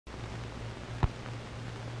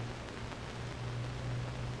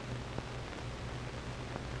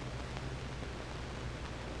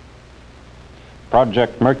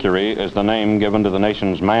Project Mercury is the name given to the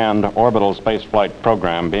nation's manned orbital spaceflight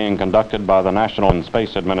program being conducted by the National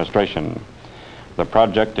Space Administration. The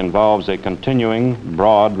project involves a continuing,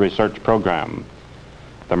 broad research program.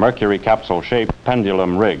 The Mercury capsule-shaped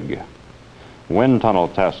pendulum rig. Wind tunnel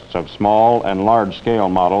tests of small and large-scale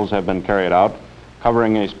models have been carried out,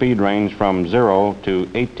 covering a speed range from 0 to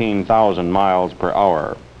 18,000 miles per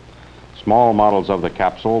hour. Small models of the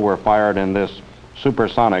capsule were fired in this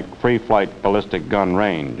supersonic free-flight ballistic gun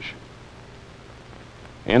range.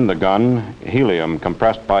 In the gun, helium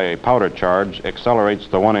compressed by a powder charge accelerates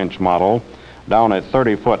the 1-inch model down a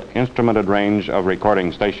 30-foot instrumented range of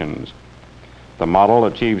recording stations. The model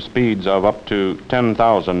achieves speeds of up to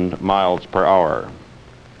 10,000 miles per hour.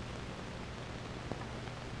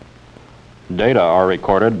 Data are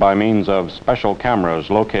recorded by means of special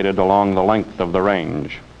cameras located along the length of the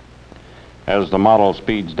range. As the model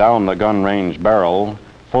speeds down the gun range barrel,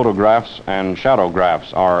 photographs and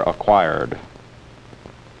shadowgraphs are acquired.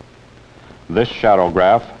 This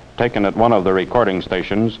shadowgraph, taken at one of the recording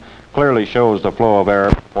stations, clearly shows the flow of air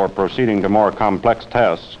for proceeding to more complex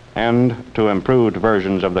tests and to improved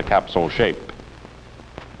versions of the capsule shape.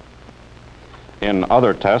 In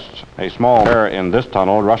other tests, a small air in this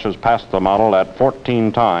tunnel rushes past the model at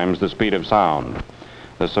 14 times the speed of sound.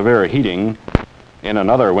 The severe heating in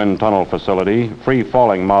another wind tunnel facility,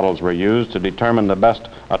 free-falling models were used to determine the best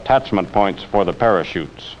attachment points for the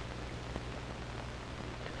parachutes.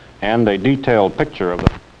 And a detailed picture of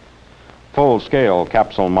the full-scale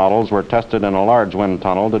capsule models were tested in a large wind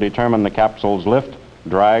tunnel to determine the capsule's lift,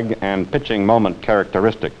 drag, and pitching moment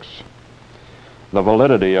characteristics. The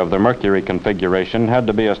validity of the Mercury configuration had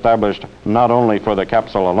to be established not only for the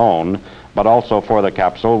capsule alone, but also for the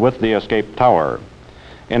capsule with the escape tower.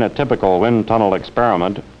 In a typical wind tunnel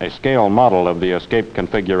experiment, a scale model of the escape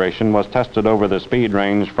configuration was tested over the speed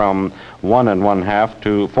range from 1 1/2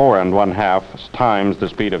 to 4 1/2 times the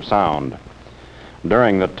speed of sound.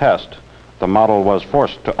 During the test, the model was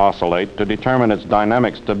forced to oscillate to determine its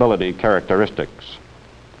dynamic stability characteristics.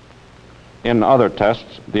 In other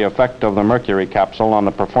tests, the effect of the Mercury capsule on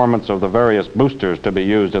the performance of the various boosters to be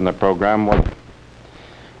used in the program was.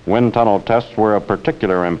 Wind tunnel tests were of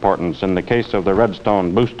particular importance in the case of the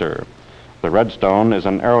Redstone booster. The Redstone is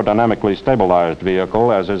an aerodynamically stabilized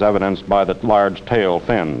vehicle, as is evidenced by the large tail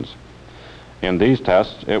fins. In these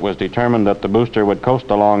tests, it was determined that the booster would coast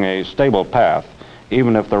along a stable path,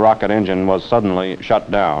 even if the rocket engine was suddenly shut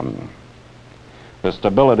down. The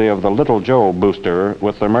stability of the Little Joe booster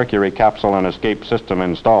with the Mercury capsule and escape system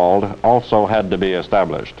installed also had to be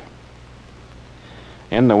established.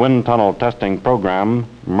 In the wind tunnel testing program,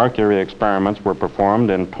 Mercury experiments were performed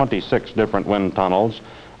in 26 different wind tunnels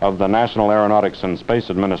of the National Aeronautics and Space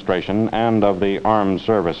Administration and of the Armed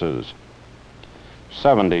Services.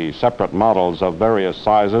 70 separate models of various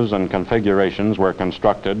sizes and configurations were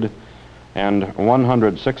constructed, and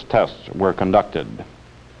 106 tests were conducted.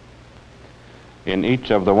 In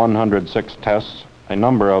each of the 106 tests, a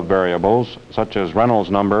number of variables, such as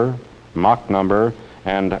Reynolds number, Mach number,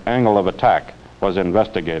 and angle of attack, was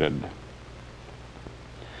investigated.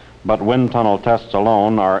 But wind tunnel tests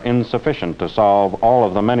alone are insufficient to solve all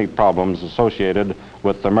of the many problems associated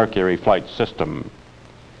with the Mercury flight system.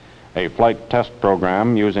 A flight test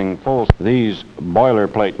program using these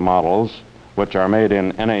boilerplate models, which are made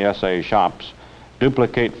in NASA shops,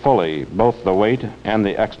 duplicate fully both the weight and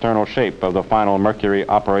the external shape of the final Mercury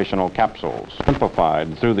operational capsules,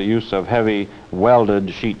 simplified through the use of heavy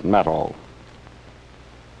welded sheet metal.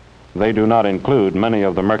 They do not include many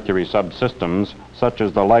of the Mercury subsystems, such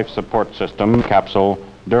as the life support system capsule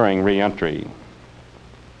during re-entry.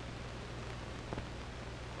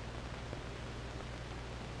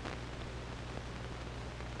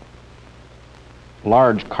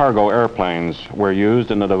 Large cargo airplanes were used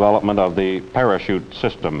in the development of the parachute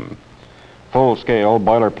system. Full-scale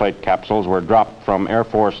boilerplate capsules were dropped from Air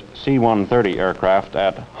Force C-130 aircraft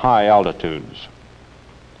at high altitudes.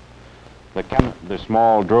 The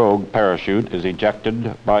small drogue parachute is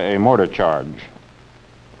ejected by a mortar charge.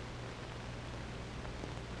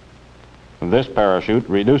 This parachute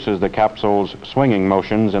reduces the capsule's swinging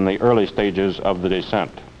motions in the early stages of the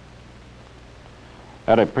descent.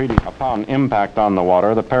 Upon impact on the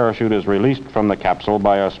water, the parachute is released from the capsule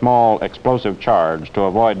by a small explosive charge to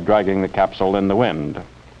avoid dragging the capsule in the wind.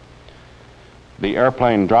 The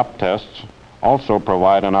airplane drop tests also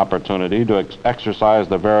provide an opportunity to exercise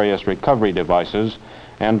the various recovery devices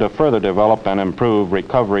and to further develop and improve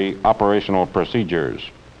recovery operational procedures.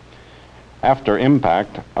 After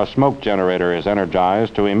impact, a smoke generator is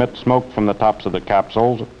energized to emit smoke from the tops of the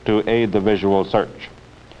capsules to aid the visual search.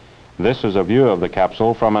 This is a view of the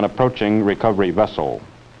capsule from an approaching recovery vessel.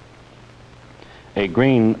 A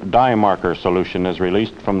green dye marker solution is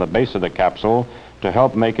released from the base of the capsule to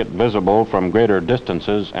help make it visible from greater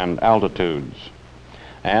distances and altitudes.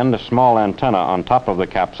 And a small antenna on top of the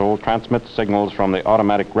capsule transmits signals from the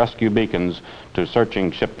automatic rescue beacons to searching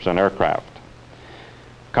ships and aircraft.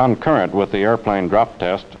 Concurrent with the airplane drop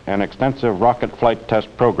test, an extensive rocket flight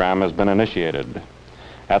test program has been initiated.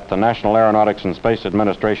 At the National Aeronautics and Space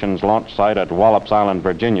Administration's launch site at Wallops Island,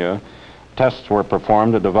 Virginia, tests were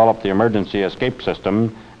performed to develop the emergency escape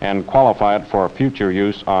system and qualify it for future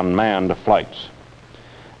use on manned flights.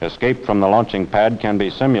 Escape from the launching pad can be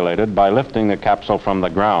simulated by lifting the capsule from the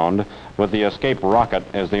ground with the escape rocket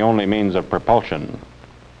as the only means of propulsion.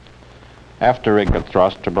 After rig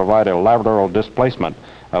thrust to provide a lateral displacement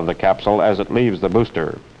of the capsule as it leaves the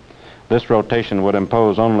booster. This rotation would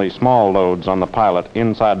impose only small loads on the pilot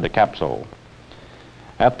inside the capsule.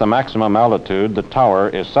 At the maximum altitude, the tower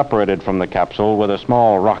is separated from the capsule with a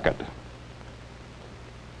small rocket.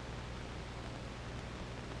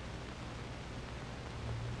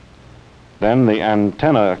 Then the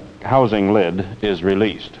antenna housing lid is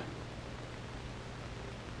released.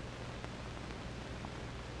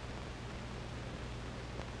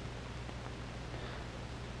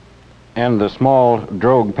 And the small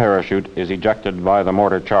drogue parachute is ejected by the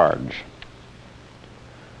mortar charge.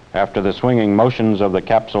 After the swinging motions of the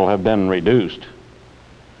capsule have been reduced,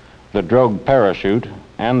 the drogue parachute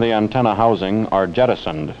and the antenna housing are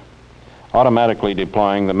jettisoned, automatically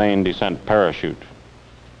deploying the main descent parachute.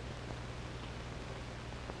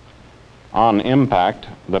 On impact,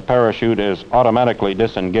 the parachute is automatically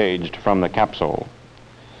disengaged from the capsule.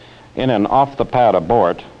 In an off-the-pad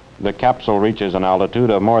abort, the capsule reaches an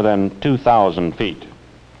altitude of more than 2,000 feet.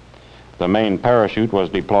 The main parachute was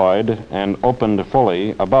deployed and opened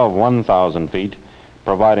fully above 1,000 feet,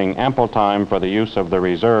 providing ample time for the use of the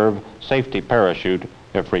reserve safety parachute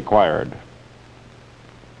if required.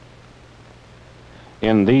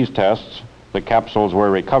 In these tests, the capsules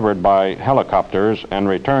were recovered by helicopters and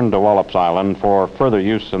returned to Wallops Island for further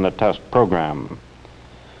use in the test program.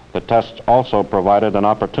 The tests also provided an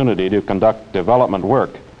opportunity to conduct development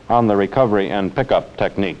work on the recovery and pickup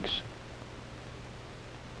techniques.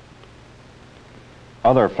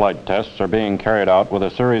 Other flight tests are being carried out with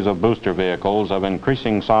a series of booster vehicles of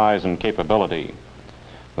increasing size and capability.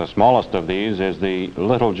 The smallest of these is the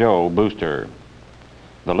Little Joe booster.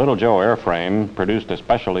 The Little Joe airframe, produced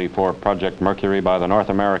especially for Project Mercury by the North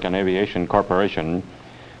American Aviation Corporation,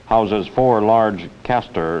 houses 4 large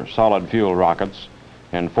Castor solid fuel rockets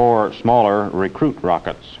and 4 smaller recruit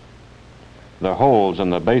rockets. The holes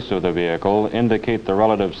in the base of the vehicle indicate the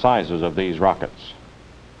relative sizes of these rockets.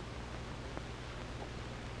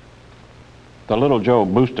 The Little Joe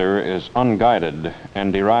booster is unguided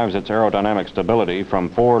and derives its aerodynamic stability from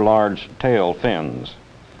 4 large tail fins.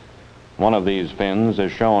 One of these fins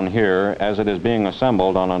is shown here as it is being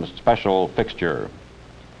assembled on a special fixture.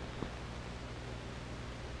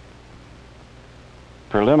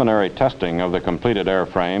 Preliminary testing of the completed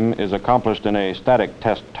airframe is accomplished in a static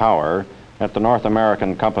test tower at the North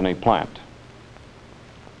American Company plant.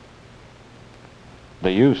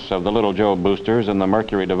 The use of the Little Joe boosters in the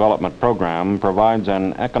Mercury development program provides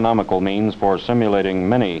an economical means for simulating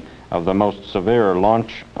many of the most severe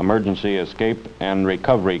launch, emergency escape, and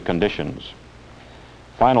recovery conditions.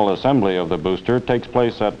 Final assembly of the booster takes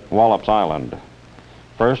place at Wallops Island.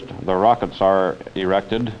 First, the rockets are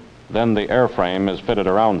erected, then the airframe is fitted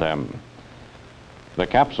around them. The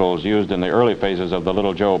capsules used in the early phases of the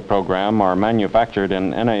Little Joe program are manufactured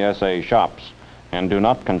in NASA shops and do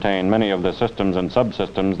not contain many of the systems and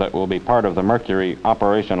subsystems that will be part of the Mercury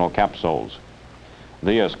operational capsules.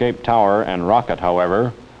 The escape tower and rocket,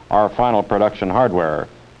 however, are final production hardware,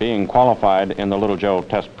 being qualified in the Little Joe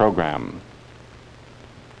test program.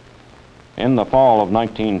 In the fall of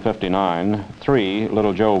 1959, 3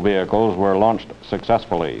 Little Joe vehicles were launched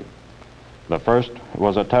successfully. The first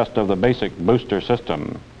was a test of the basic booster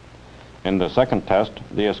system. In the second test,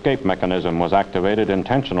 the escape mechanism was activated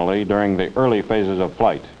intentionally during the early phases of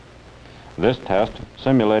flight. This test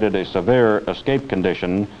simulated a severe escape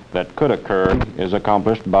condition that could occur is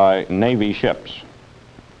accomplished by Navy ships.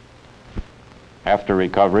 After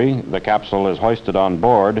recovery, the capsule is hoisted on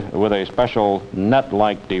board with a special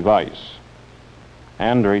net-like device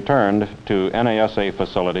and returned to NASA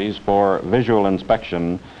facilities for visual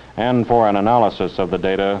inspection and for an analysis of the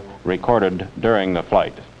data recorded during the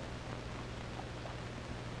flight.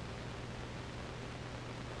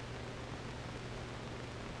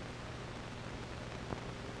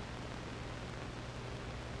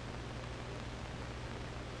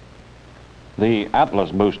 The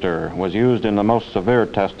Atlas booster was used in the most severe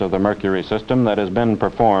test of the Mercury system that has been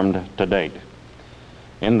performed to date.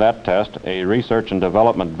 In that test, a research and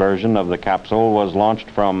development version of the capsule was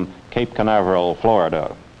launched from Cape Canaveral,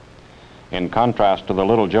 Florida. In contrast to the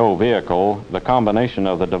Little Joe vehicle, the combination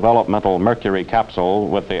of the developmental Mercury capsule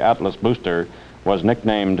with the Atlas booster was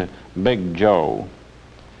nicknamed Big Joe.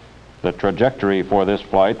 The trajectory for this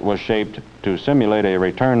flight was shaped to simulate a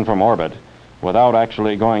return from orbit without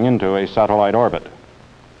actually going into a satellite orbit.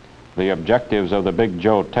 The objectives of the Big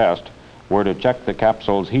Joe test were to check the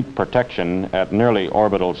capsule's heat protection at nearly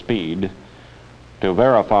orbital speed, to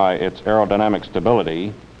verify its aerodynamic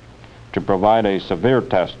stability, to provide a severe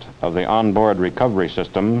test of the onboard recovery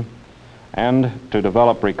system, and to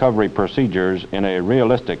develop recovery procedures in a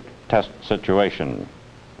realistic test situation.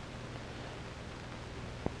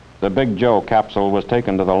 The Big Joe capsule was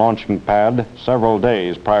taken to the launching pad several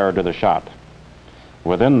days prior to the shot.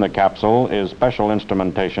 Within the capsule is special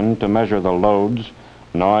instrumentation to measure the loads,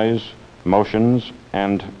 noise, motions,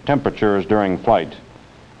 and temperatures during flight,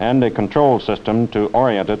 and a control system to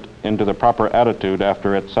orient it into the proper attitude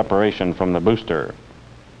after its separation from the booster.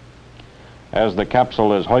 As the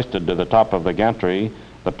capsule is hoisted to the top of the gantry,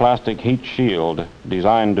 the plastic heat shield,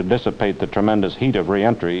 designed to dissipate the tremendous heat of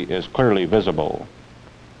re-entry, is clearly visible.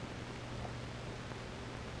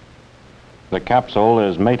 The capsule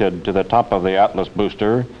is mated to the top of the Atlas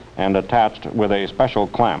booster and attached with a special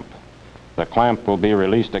clamp. The clamp will be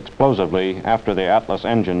released explosively after the Atlas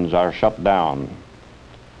engines are shut down.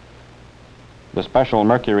 The special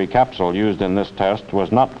Mercury capsule used in this test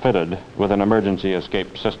was not fitted with an emergency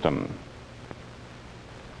escape system.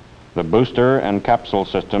 The booster and capsule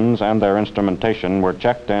systems and their instrumentation were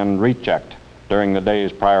checked and rechecked during the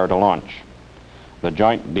days prior to launch. The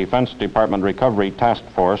Joint Defense Department Recovery Task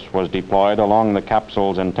Force was deployed along the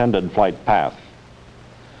capsule's intended flight path.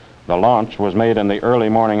 The launch was made in the early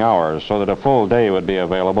morning hours so that a full day would be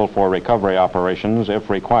available for recovery operations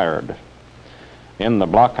if required. In the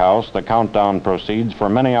blockhouse, the countdown proceeds for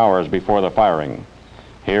many hours before the firing.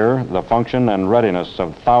 Here, the function and readiness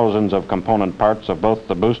of thousands of component parts of both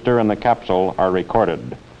the booster and the capsule are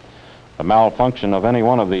recorded. The malfunction of any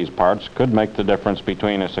one of these parts could make the difference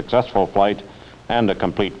between a successful flight and a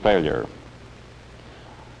complete failure.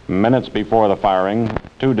 Minutes before the firing,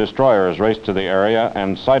 2 destroyers raced to the area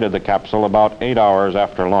and sighted the capsule about 8 hours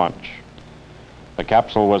after launch. The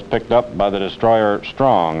capsule was picked up by the destroyer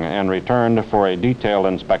Strong and returned for a detailed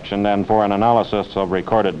inspection and for an analysis of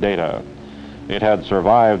recorded data. It had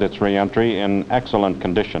survived its re-entry in excellent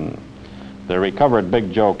condition. The recovered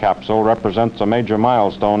Big Joe capsule represents a major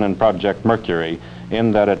milestone in Project Mercury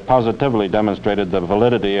in that it positively demonstrated the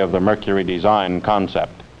validity of the Mercury design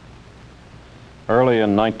concept. Early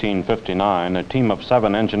in 1959, a team of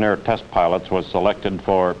 7 engineer test pilots was selected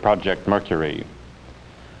for Project Mercury.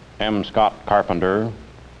 M. Scott Carpenter,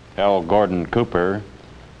 L. Gordon Cooper,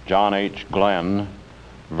 John H. Glenn,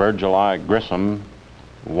 Virgil I. Grissom,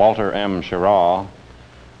 Walter M. Schirra,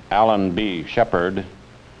 Alan B. Shepard,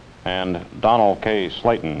 and Donald K.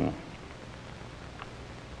 Slayton.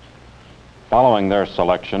 Following their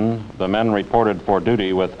selection, the men reported for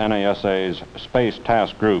duty with NASA's Space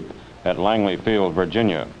Task Group at Langley Field,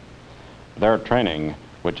 Virginia. Their training,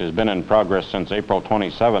 which has been in progress since April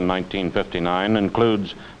 27, 1959,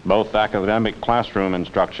 includes both academic classroom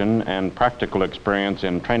instruction and practical experience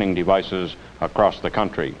in training devices across the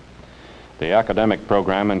country. The academic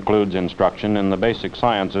program includes instruction in the basic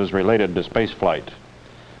sciences related to spaceflight,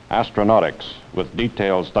 astronautics, with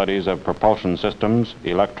detailed studies of propulsion systems,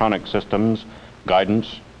 electronic systems,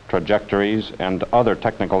 guidance, trajectories, and other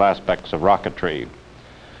technical aspects of rocketry.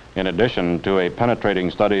 In addition to a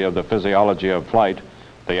penetrating study of the physiology of flight,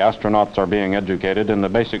 the astronauts are being educated in the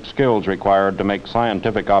basic skills required to make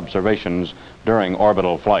scientific observations during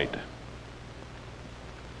orbital flight.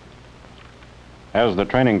 As the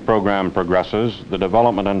training program progresses, the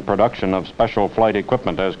development and production of special flight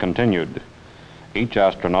equipment has continued. Each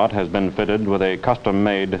astronaut has been fitted with a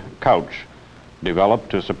custom-made couch developed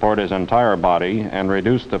to support his entire body and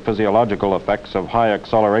reduce the physiological effects of high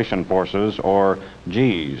acceleration forces, or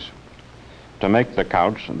Gs. To make the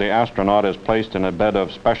couch, the astronaut is placed in a bed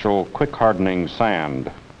of special quick-hardening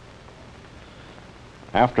sand.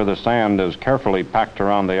 After the sand is carefully packed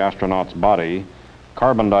around the astronaut's body,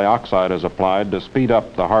 carbon dioxide is applied to speed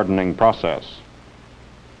up the hardening process.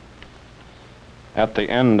 At the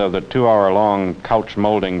end of the 2-hour-long couch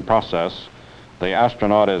molding process, the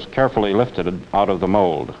astronaut is carefully lifted out of the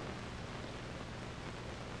mold.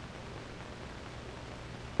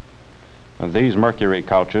 These Mercury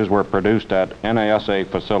couches were produced at NASA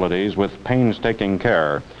facilities with painstaking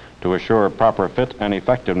care to assure proper fit and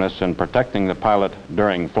effectiveness in protecting the pilot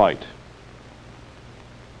during flight.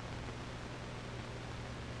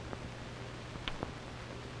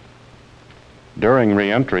 During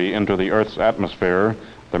re-entry into the Earth's atmosphere,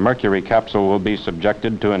 the Mercury capsule will be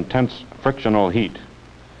subjected to intense frictional heat.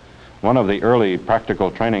 One of the early practical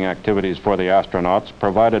training activities for the astronauts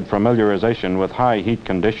provided familiarization with high heat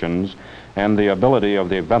conditions and the ability of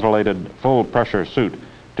the ventilated full-pressure suit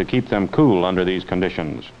to keep them cool under these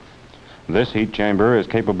conditions. This heat chamber is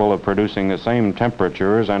capable of producing the same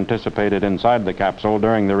temperatures anticipated inside the capsule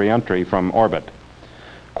during the re-entry from orbit.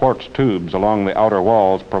 Quartz tubes along the outer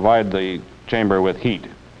walls provide the chamber with heat.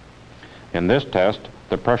 In this test,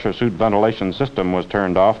 the pressure suit ventilation system was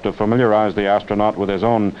turned off to familiarize the astronaut with his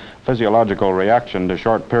own physiological reaction to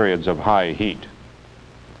short periods of high heat.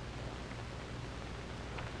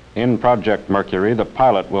 In Project Mercury, the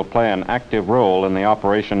pilot will play an active role in the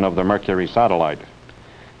operation of the Mercury satellite.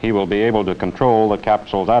 He will be able to control the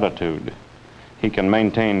capsule's attitude. He can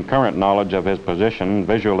maintain current knowledge of his position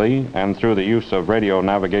visually and through the use of radio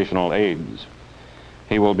navigational aids.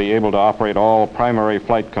 He will be able to operate all primary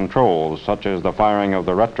flight controls, such as the firing of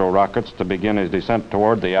the retro rockets to begin his descent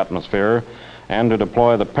toward the atmosphere, and to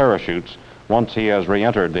deploy the parachutes once he has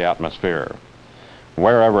re-entered the atmosphere.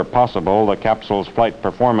 Wherever possible, the capsule's flight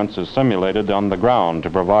performance is simulated on the ground to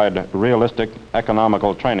provide realistic,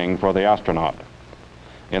 economical training for the astronaut.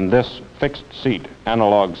 In this fixed-seat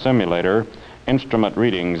analog simulator, instrument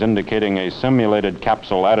readings indicating a simulated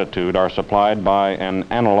capsule attitude are supplied by an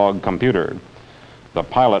analog computer. The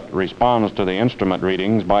pilot responds to the instrument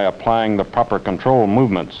readings by applying the proper control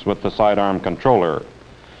movements with the sidearm controller.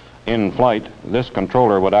 In flight, this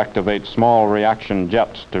controller would activate small reaction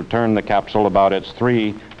jets to turn the capsule about its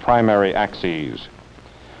 3 primary axes.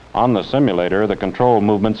 On the simulator, the control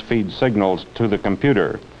movements feed signals to the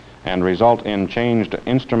computer and result in changed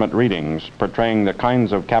instrument readings portraying the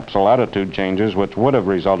kinds of capsule attitude changes which would have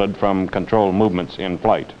resulted from control movements in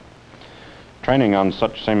flight. Training on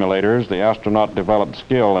such simulators, the astronaut developed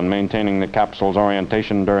skill in maintaining the capsule's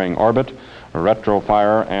orientation during orbit,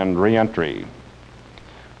 retrofire, and re-entry.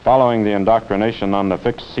 Following the indoctrination on the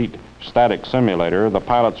fixed-seat static simulator, the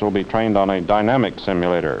pilots will be trained on a dynamic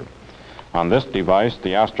simulator. On this device,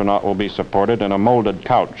 the astronaut will be supported in a molded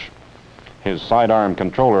couch. His sidearm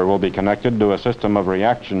controller will be connected to a system of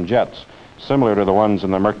reaction jets similar to the ones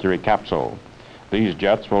in the Mercury capsule. These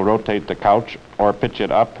jets will rotate the couch or pitch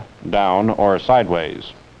it up, down, or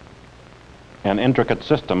sideways. An intricate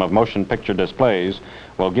system of motion picture displays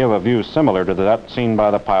will give a view similar to that seen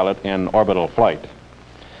by the pilot in orbital flight.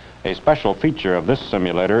 A special feature of this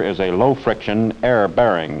simulator is a low-friction air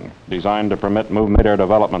bearing designed to permit movement Air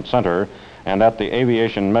Development Center and at the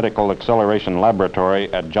Aviation Medical Acceleration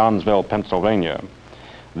Laboratory at Johnsville, Pennsylvania.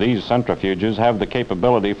 These centrifuges have the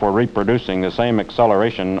capability for reproducing the same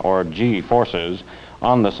acceleration or G forces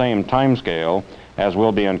on the same time scale as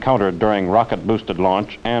will be encountered during rocket-boosted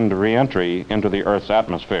launch and re-entry into the Earth's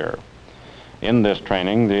atmosphere. In this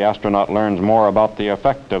training, the astronaut learns more about the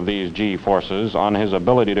effect of these G forces on his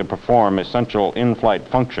ability to perform essential in-flight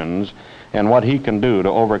functions and what he can do to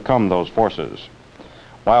overcome those forces.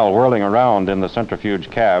 While whirling around in the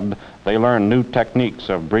centrifuge cab, they learn new techniques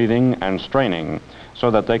of breathing and straining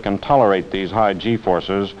so that they can tolerate these high G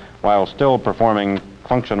forces while still performing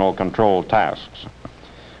functional control tasks.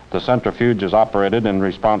 The centrifuge is operated in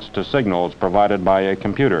response to signals provided by a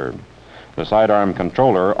computer. The sidearm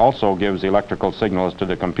controller also gives electrical signals to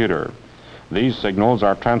the computer. These signals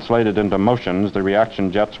are translated into motions the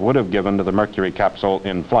reaction jets would have given to the Mercury capsule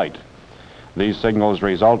in flight. These signals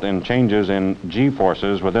result in changes in G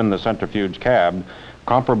forces within the centrifuge cab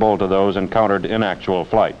comparable to those encountered in actual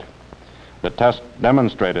flight. The test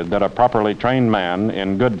demonstrated that a properly trained man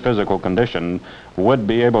in good physical condition would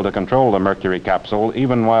be able to control the Mercury capsule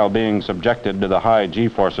even while being subjected to the high G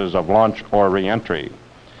forces of launch or re-entry.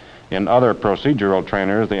 In other procedural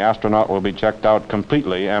trainers, the astronaut will be checked out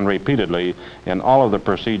completely and repeatedly in all of the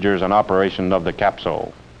procedures and operation of the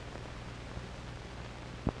capsule.